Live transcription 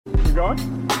going?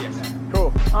 Yes.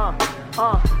 Cool.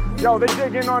 Yo, they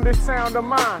digging on this sound of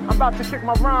mine. I'm about to kick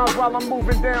my rhymes while I'm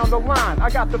moving down the line. I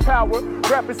got the power.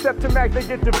 Rappers step to Mac, they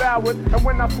get devoured. And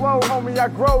when I flow, homie, I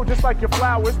grow just like your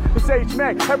flowers. It's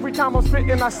H-Mac. Every time I'm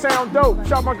spitting, I sound dope.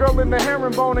 Shot my girl in the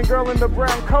herringbone and girl in the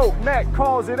brown coat. Mac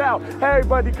calls it out.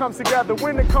 Everybody comes together.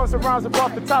 When it comes to rhymes up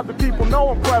off the top, the people know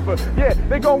I'm clever. Yeah,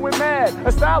 they going mad.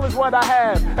 A style is what I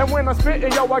have. And when I'm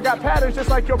spitting, yo, I got patterns just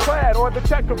like your plaid or the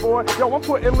checkerboard. Yo, I'm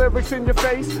putting lyrics in your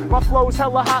face. My flow's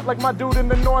hella hot like my dude in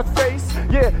the North Face.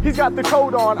 Yeah, he's got the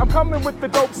coat on. I'm coming with the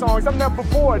dope songs. I'm never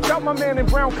bored. Shout my man in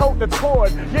brown coat that's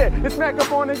cord. Yeah, it's Mac up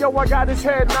on it, yo, I got his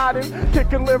head nodding.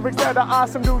 Kicking lyrics that are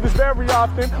awesome, do this very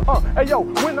often. Hey yo,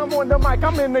 when I'm on the mic,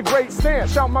 I'm in the great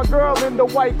stance. Shout my girl in the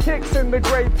white kicks and the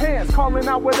gray pants. Calling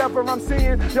out whatever I'm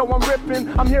seeing. Yo, I'm ripping.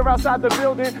 I'm here outside the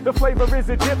building. The flavor is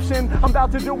Egyptian. I'm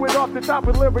about to do it off the top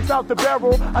with lyrics out the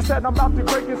barrel. I said I'm about to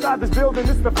break inside this building.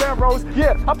 It's the Pharaohs.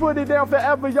 Yeah, I put it down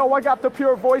forever, yo. I got the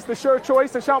pure voice, the sure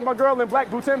choice. And shout my girl in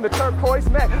black boots and the turquoise.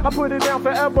 Mac, I put it down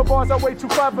forever. Bars are way too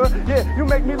clever. Yeah, you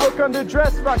make me look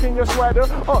underdressed, rocking your sweater.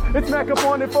 It's Mac up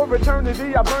on it for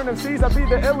eternity. I burn them seas. I be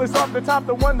the illest off the top,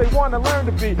 the one they wanna learn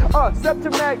to be. Step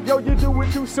to Mac, yo, you do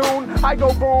it too soon. I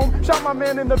go boom. Shout my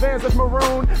man in the Vans that's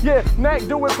maroon. Yeah, Mac,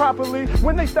 do it properly.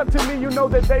 When they step to me, you know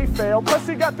that they fail. Plus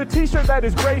he got the t-shirt that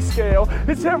is grayscale.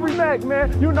 It's Harry Mac,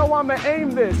 man. You know I'ma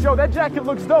aim this. Yo, that jacket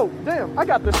looks dope. Damn, I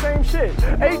got the same shit.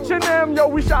 H&M, yo,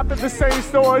 we shop at the same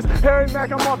stores. Harry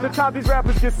Mac, I'm off the top. These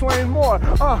rappers get slain more.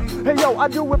 Hey, yo, I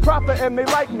do it proper and they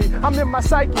like me. I'm in my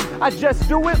psyche. I just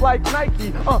do it like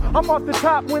Nike. I'm off the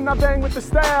top when I bang with the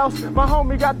styles. My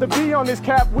homie got the V on his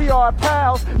cap. We are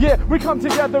pals. Yeah, we come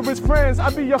together as friends. I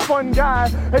be a fun guy.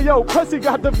 Hey, yo, plus he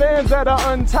got the Vans that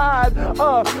are untied.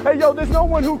 Hey, yo, there's no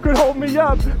one who could hold me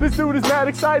up. This dude is mad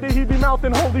excited. He be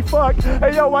mouthing holy fuck.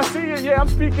 Hey, yo, I see it. Yeah, I'm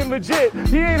speaking legit.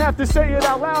 He ain't have to say it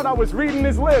out loud. I was reading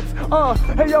his lips.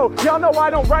 Hey, yo, y'all know I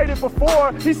don't write it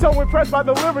before. He's so impressed by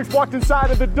the lyrics. Walked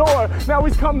inside of the door. Now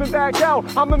he's coming back out.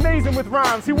 I'm amazing with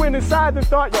rhymes. He went inside and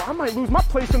thought, yo, I might lose my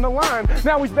place in the line.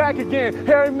 Now he's back again.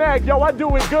 Harry Mac, yo, I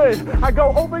do it good. I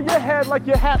go over your head like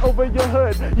your hat over your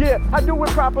hood. Yeah, I do it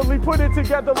properly, put it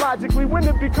together logically. When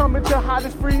it be coming to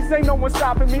hottest freeze, ain't no one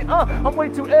stopping me. I'm way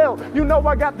too ill. You know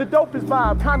I got the dopest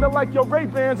vibe. Kinda like your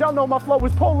Ray-Bans, y'all know my flow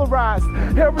is polarized.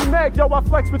 Harry Mac, yo, I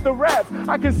flex with the rap.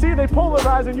 I can see they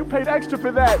polarize and you paid extra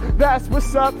for that. That's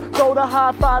what's up. Throw the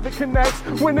high five, it connects.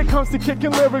 When it comes to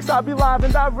kicking lyrics, I be live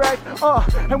and direct.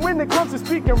 And when it comes to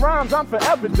speaking rhymes, I'm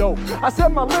forever dope. I said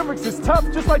my lyrics is tough,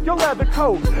 just like your leather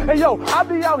coat. Hey yo, I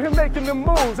be out here making them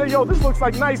moves. Hey yo, this looks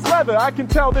like nice leather. I can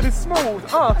tell that it's smooth.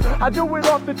 I do it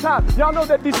off the top. Y'all know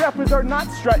that these rappers are not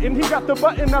strutting. He got the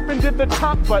button up and did the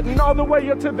top button all the way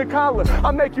up to the collar.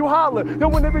 I make you holler.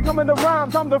 Then when it be coming to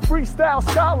rhymes, I'm the freestyle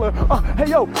scholar. Hey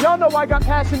yo, y'all know I got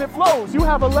passionate flows. You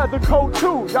have a leather coat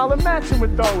too. Y'all are matching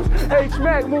with those.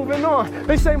 H-Mac moving on.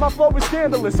 They say my flow is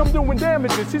scandalous. I'm doing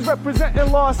damages. He's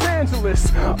representing Los Angeles.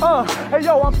 Hey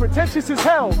yo, I'm pretentious as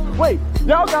hell. Wait,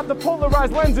 y'all got the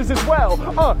polarized lenses as well.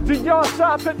 Do y'all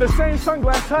shop at the same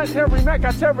sunglass hut? Harry Mac,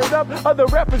 I tear it up. Other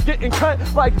rappers getting cut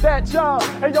like that, y'all.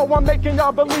 Hey yo, I'm making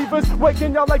y'all believers.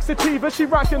 Waking y'all like sativa. She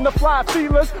rocking the fly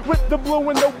feelers with the blue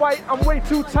and the white. I'm way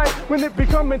too tight. When it be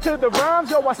coming to the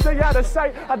rhymes, yo, I stay out of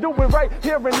sight. I do it right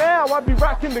here and now. I be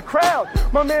rocking the crowd.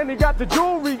 My man, he got the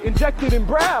jewelry injected in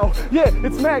brow. Yeah,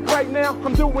 it's Mac right now.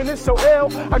 I'm doing it so ill.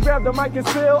 I grab the mic and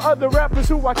spill other rappers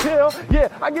who I kill. Yeah,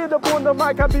 I get up on the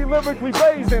mic, I be lyrically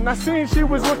blazing. I seen she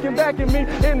was looking back at me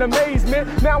in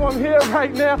amazement. Now I'm here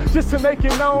right now just to make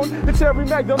it known. It's Harry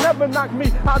Mac, they'll never knock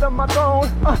me out of my throne.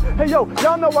 Hey yo,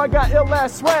 y'all know I got ill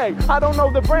ass swag. I don't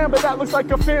know the brand, but that looks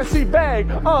like a fancy bag.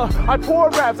 I pour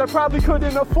raps, I probably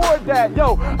couldn't afford that.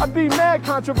 Yo, I be mad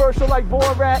controversial like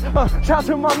Borat. Shout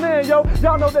to my man, yo.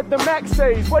 Y'all know that the Mac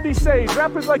says what he says.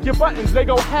 Rappers like your buttons, they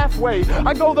go halfway.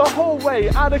 I go the whole way,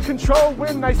 out of control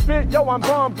when I spit. Yo, I'm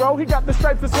bomb, bro. He got the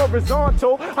stripes that's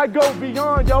horizontal. I go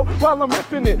beyond, yo, while I'm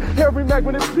ripping it. Harry Mac,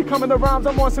 when it's becoming the rhymes,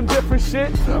 I'm on some different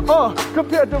shit.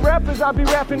 Compared to rappers, I be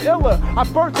rapping iller. I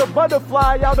birthed a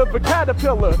butterfly out of a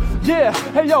caterpillar. Yeah,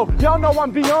 hey yo, y'all know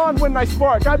I'm beyond when I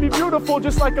spark. I be beautiful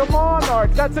just like a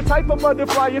monarch. That's the type of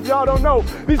butterfly if y'all don't know.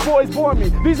 These boys bore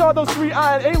me. These are those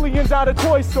three-eyed aliens out of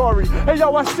Toy Story. Hey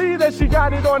yo, I see that she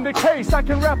got it on the case. I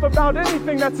can rap about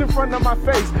anything that's in front of my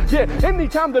face. Yeah,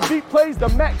 anytime the beat plays, the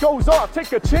Mac goes off.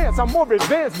 Take a chance, I'm more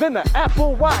advanced than the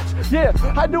Apple Watch. Yeah,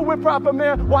 I do it proper,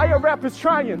 man. Why are rappers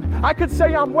trying? I could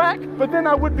say I'm whack, but then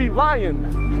I would be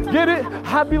lying. Get it?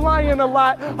 I be lying a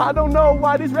lot. I don't know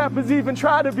why these rappers even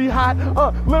try to be hot.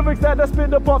 Lyrics that I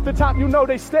spit up off the top, you know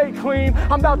they stay clean.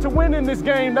 I'm about to win in this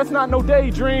game, that's not no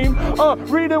daydream.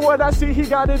 Reading what I see, he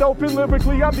got it open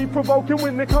lyrically. I be provoking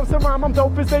when it comes to rhyme, I'm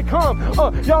dope as they come.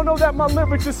 Y'all know that my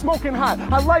lyrics is smoking hot.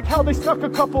 I like how they stuck a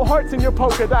couple hearts in your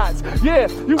polka dots. Yeah,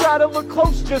 you gotta look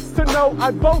close just to know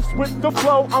I boast with the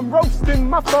flow. I'm roasting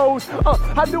my foes.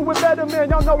 I do it better, man.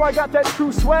 Y'all know I got that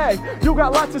true swag. You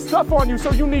got lots of stuff on you,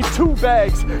 so you need 2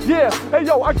 bags. Yeah, hey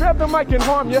yo, I grab the mic and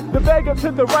harm ya. The bag up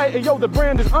to the right, hey yo, the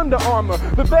brand is Under Armour.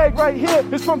 The bag right here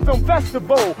is from Film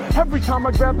Festival. Every time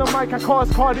I grab the mic, I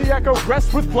cause cardiac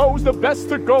arrest with flows. The best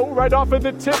to go right off of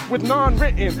the tip with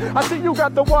non-written. I see you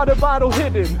got the water bottle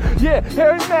hidden. Yeah,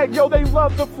 Harry Mack, yo, they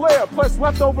love the flair. Plus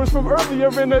leftovers from earlier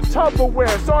in a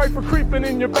Tupperware. Sorry for creeping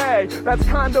in your bag, that's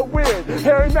kinda weird.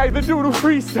 Harry Mack, the dude who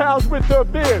freestyles with the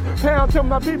beard. Pound to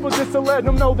my people just to let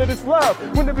them know that it's love.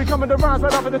 When they be coming to rhymes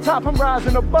right off at the top, I'm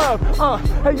rising above.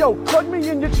 Hey yo, plug me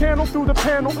in your channel through the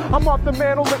panel. I'm off the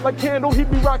mantle, lit like candle, he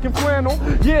be rocking flannel.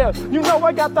 Yeah, you know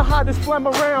I got the hottest phlegm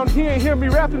around. He ain't hear me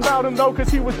rapping about him though, cause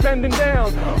he was bending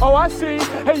down. Oh, I see,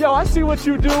 hey yo, I see what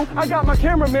you do. I got my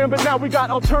cameraman, but now we got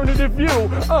alternative view.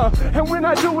 And when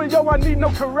I do it, yo, I need no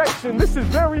correction. This is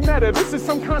very meta, this is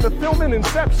some kind of filming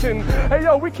inception. Hey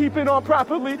yo, we keep it on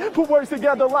properly, put words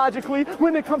together logically.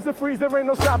 When it comes to freeze, there ain't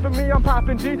no stopping me, I'm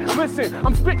popping G. Listen,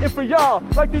 I'm spitting for y'all,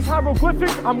 like these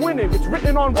hieroglyphics, I'm winning, it's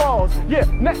written on walls. Yeah,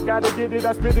 neck gotta get it,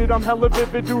 I spit it, I'm hella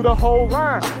vivid through the whole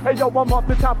line. Hey yo, I'm off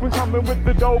the top when coming with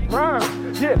the dope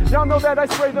rhyme. Yeah, y'all know that I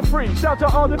spray the free. Shout to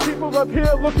all the people up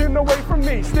here looking away from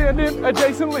me, standing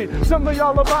adjacently. Some of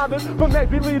y'all are bothered, but Mac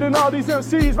be leading all these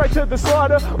MCs right to the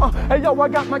slaughter. Hey yo, I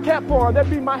got my cap on, that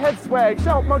be my head swag.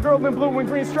 Shout my girl in blue and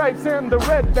green stripes and the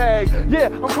red bag. Yeah,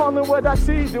 I'm calling what I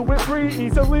see, do it free,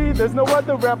 easily. There's no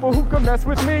other rapper who can mess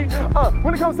with me.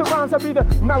 When it comes to rhymes, I be the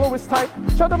mellowest type.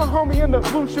 Shout out my homie in the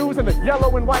blue shoes and the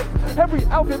yellow and white. Every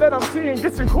outfit that I'm seeing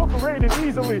gets incorporated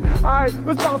easily. Alright,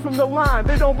 let's bounce from the line,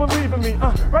 they don't believe in me.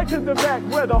 Right to the back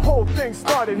where the whole thing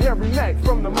started. Harry Mack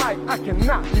from the mic, I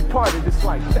cannot be parted, it's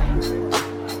like that.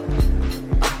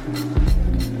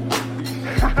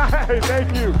 Hey,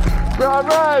 thank you. All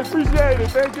right, appreciate it.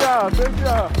 Thank y'all.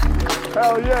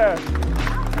 Hell yeah.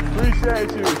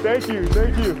 Appreciate you.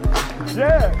 Thank you.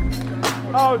 Yeah.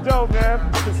 Oh, dope, man.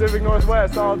 Pacific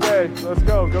Northwest all day. Let's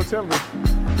go. Go Timbers.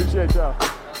 Appreciate y'all.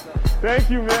 Thank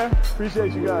you, man.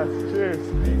 Appreciate you guys. Cheers.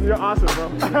 You're awesome, bro.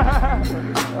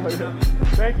 Oh, yeah.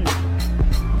 Thank you.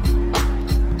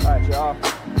 All right, y'all.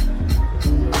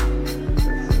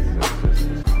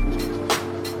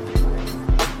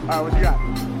 All right, what you got?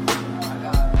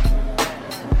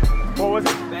 What was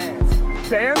it?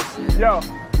 Bands? Yo.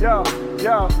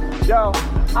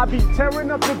 I be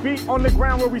tearing up the beat on the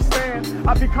ground where we stand.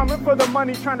 I be coming for the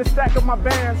money, trying to stack up my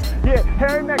bands. Yeah,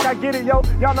 Harry Mack, I get it, yo.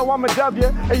 Y'all know I'm a W.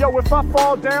 Hey, yo, if I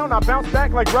fall down, I bounce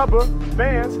back like rubber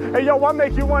bands. Hey, yo, I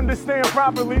make you understand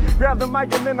properly. Grab the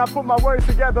mic and then I put my words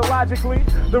together logically.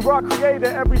 The raw creator,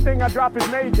 everything I drop is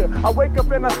major. I wake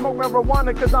up and I smoke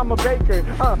marijuana cause I'm a baker.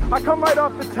 I come right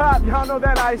off the top, y'all know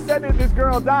that I said it. This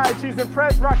girl died, she's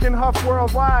impressed, rocking Huff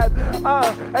worldwide.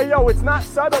 Hey, yo, it's not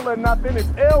subtle or nothing, it's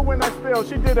ill when I spill.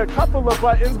 She did a couple of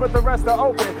buttons, but the rest are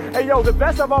open. Hey, yo, the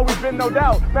best I've always been, no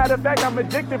doubt. Matter of fact, I'm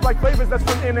addicted like flavors that's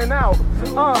from In-N-Out.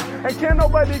 And can't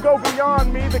nobody go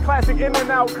beyond me. The classic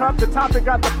In-N-Out cup, the topic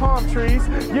got the palm trees.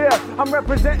 Yeah, I'm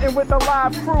representing with a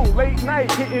live crew. Late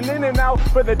night, hitting In-N-Out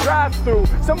for the drive-thru.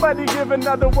 Somebody give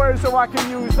another word so I can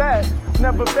use that.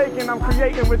 Never faking, I'm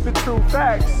creating with the true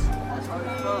facts.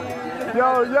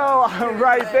 Yo, I'm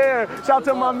right there. Shout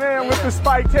to my man with the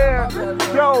spiked hair.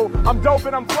 Yo, I'm dope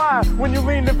and I'm fly. When you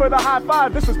leaned in for the high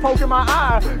five, this was poking my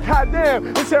eye. Goddamn,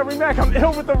 it's Harry Mack, I'm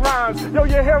ill with the rhymes. Yo,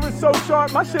 your hair is so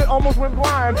sharp, my shit almost went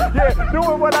blind. Yeah,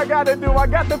 doing what I gotta do. I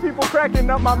got the people cracking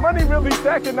up. My money really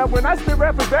stacking up. When I spit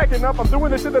rappers backing up, I'm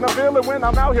doing the shit that I'm feeling when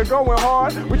I'm out here going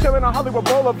hard. We chilling on Hollywood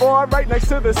Boulevard, right next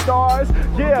to the stars.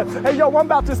 Yeah, hey yo, I'm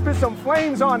about to spit some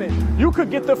flames on it. You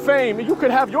could get the fame, and you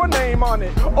could have your name on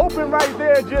it. Open right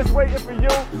there, just waiting for you.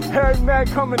 Harry Mack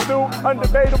coming through,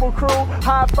 undebatable crew.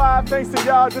 High five, thanks to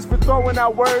y'all just for throwing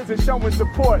out words and showing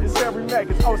support. It's Harry Mack,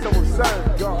 it's also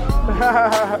absurd.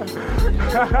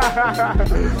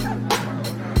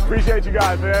 Appreciate you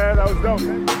guys, man. That was dope,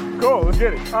 man. Cool, let's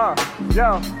get it.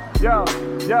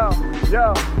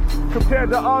 Yo. Compared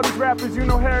to all these rappers, you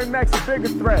know Harry Mack's the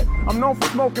biggest threat. I'm known for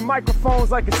smoking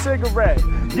microphones like a cigarette.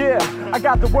 Yeah, I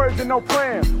got the words and no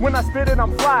plan. When I spit it,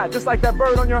 I'm fly, just like that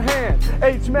bird on your hand.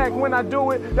 H-Mac, when I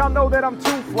do it, y'all know that I'm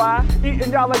too fly.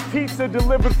 Eating y'all like pizza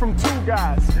delivered from two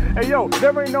guys. Hey yo,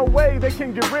 there ain't no way they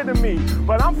can get rid of me.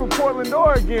 But I'm from Portland,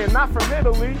 Oregon, not from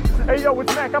Italy. Hey yo,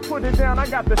 it's Mac, I put it down, I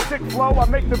got the sick flow. I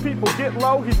make the people get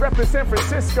low, he's repping San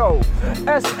Francisco.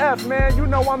 SF, man, you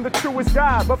know I'm the truest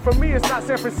guy. But for me, it's not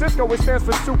San Francisco, it stands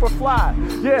for super fly.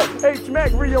 Yeah,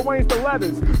 H-Mac rearrange the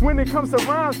letters. When it comes to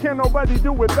rhymes, can't nobody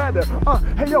do it better.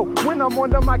 Hey yo, when I'm on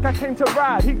the mic, I came to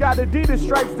ride. He got Adidas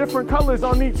stripes, different colors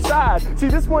on each side. See,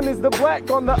 this one is the black,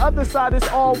 on the other side it's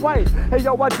all white. Hey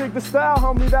yo, I dig the style,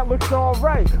 homie, that looks all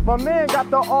right. My man got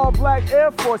the all black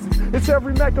Air Forces. It's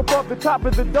Harry Mack up off the top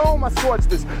of the dome, I scorched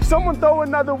this. Someone throw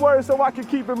another word so I can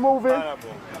keep it moving.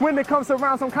 When it comes to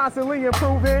rhymes, I'm constantly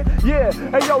improving. Yeah,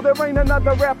 hey yo, there ain't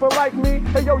another rapper like me.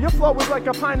 Hey yo, your flow is like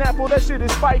a pineapple, that shit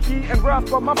is spiky and rough,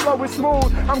 but my flow is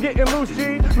smooth. I'm getting loose,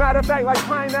 G. Matter of fact, like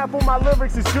pineapple, my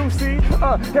lyrics is juicy.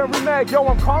 Harry Mack, yo,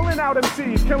 I'm calling out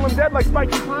MCs. Kill them dead like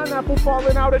spiky pineapple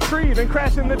falling out a tree, then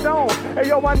crashing the dome. Hey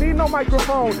yo, I need no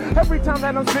microphone. Every time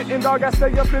that I'm spitting, dog, I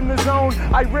stay up in the zone.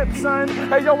 I rip, son.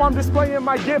 Hey yo, I'm displaying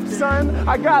my gift, son.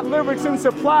 I got lyrics in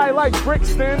supply like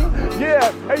Brixton.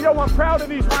 Yeah, hey yo, I'm proud of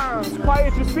these rhymes.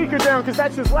 Quiet your speaker down, cause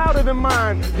that's just louder than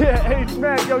mine. Yeah,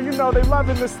 H-Mac, yo, you know they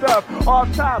loving this stuff.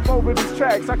 Off top, over these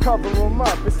tracks, I cover them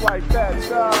up. It's like that.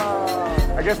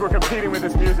 I guess we're competing with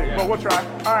this music, but we'll try.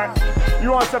 All right,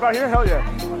 you want to step out here? Hell yeah.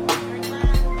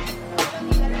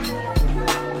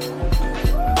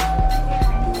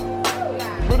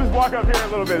 We'll just walk up here a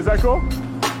little bit. Is that cool?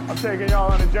 I'm taking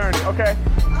y'all on a journey. Okay.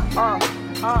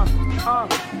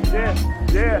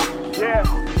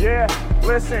 Yeah.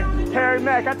 Listen, Harry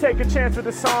Mack, I take a chance with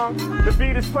the song. The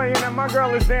beat is playing and my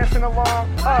girl is dancing along.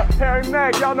 Harry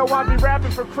Mack, y'all know I be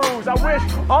rapping for crews. I wish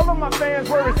all of my fans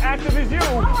were as active as you.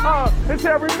 It's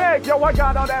Harry Mack, yo, I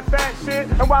got all that fat shit.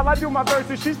 And while I do my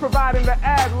verses, she's providing the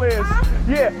ad-libs.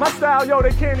 Yeah, my style, yo,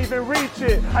 they can't even reach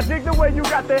it. I dig the way you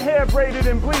got the hair braided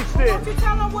and bleached it. Won't you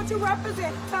tell them what you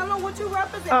represent? Tell them what you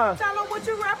represent. Tell them what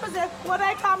you represent. Well,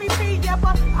 they call me P, yep,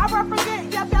 I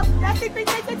represent, yep, that's CP,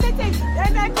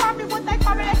 and they call me what they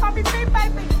call me P,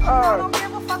 baby. I don't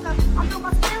give a fuck, I'm doing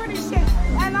my security shit.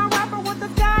 And I'm rapping with the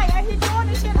guy, and he doing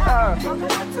this shit. I'm doing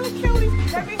two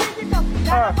cuties, let me hear you go.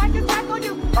 Now if I can back on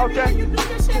you, let me hear you do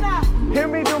this shit out. Hear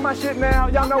me do my shit now,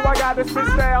 y'all know I gotta spit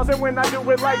styles. And when I do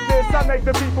it like this, I make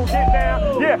the people get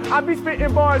down. Yeah, I be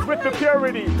spitting bars with the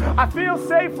purity. I feel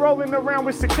safe rolling around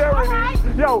with security.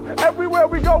 Yo, everywhere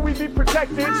we go, we be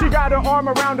protected. She got her arm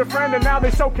around her friend and now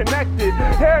they so connected.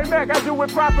 Harry Mack, I do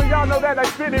it proper, y'all know that I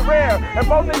spit it rare. And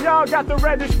both of y'all got the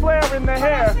reddish flare in the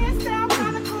hair.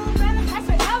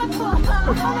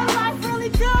 Life really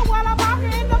good while I'm out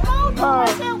here in the mood.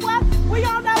 We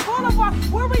on that boulevard.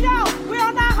 Where we out? We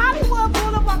on that Hollywood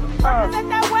boulevard. Represent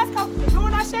that West Coast.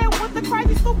 Doing our shit with the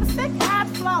crazy super sick ass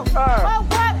flow. But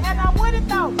what? And I want it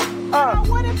though.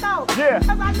 Yeah.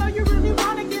 Cause I know you really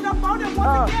wanna get up on it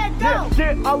once again. Go. Yeah,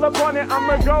 get all up on it,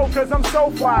 I'ma go, cause I'm so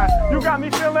fly. You got me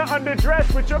feeling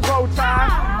underdressed with your bow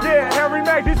tie. Yeah, Harry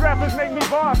Mack, these rappers make me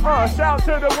boss. Shout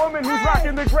to the woman who's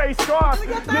rocking the gray scarf.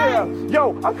 Yeah,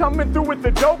 yo, I'm coming through with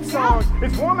the dope songs.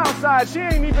 It's warm outside, she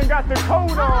ain't even got the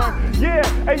coat on. Yeah,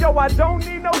 hey yo, I don't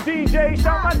need no DJ.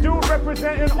 Shout my dude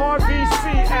representing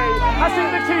RVCA. I see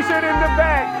the t-shirt in the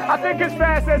back. I think as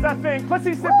fast as I think. Plus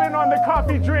he's sipping on the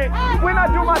coffee drink. When I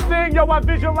do my thing, yo, I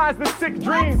visualize the sick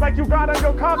dreams. Like you got on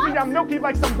your coffee, I'm milky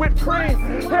like some whipped cream.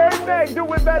 Harry Mack,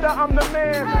 do it better, I'm the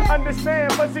man.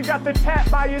 Understand, plus he got the tap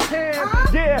by his hand.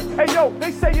 Yeah, hey yo,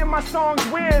 they saying my song's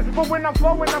weird, but when I'm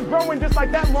flowing, I'm growing just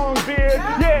like that long beard.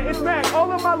 Yeah, it's Mac,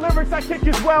 all of my lyrics I kick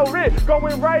is well writ.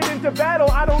 Going right into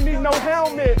battle, I don't need no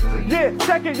helmet. Yeah,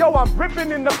 check it, yo, I'm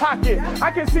ripping in the pocket.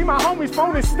 I can see my homie's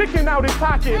phone is sticking out his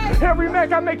pocket. Harry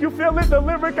Mack, I make you feel it, the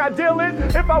lyric I deal it.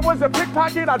 If I was a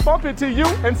pickpocket, I'd bump it to you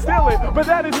and steal it. But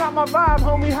that is not my vibe,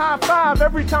 homie, high five.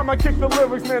 Every time I kick the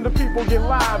lyrics, man, the people get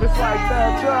live. It's like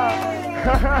that,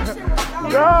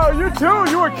 yo, you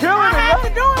too, you were killing it. I had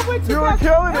to do it with you. You were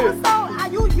killing it.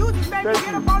 You just made me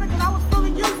get up on it because I was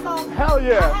feeling you, so. Hell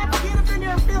yeah. I had to get up in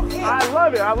there and feel it. I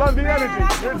love it. I love the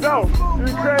energy. You're dope.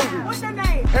 You're crazy. What's your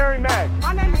name? Harry Mack.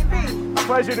 My name is B.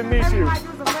 Pleasure to meet you.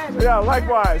 Yeah,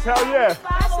 likewise. Hell yeah.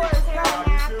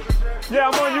 Yeah,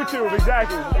 I'm on YouTube.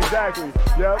 Exactly.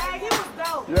 Yep. Hey, he was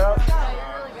dope. Yep.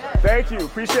 Thank you.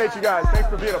 Appreciate you guys. Thanks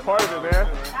for being a part of it, man.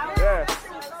 Yeah.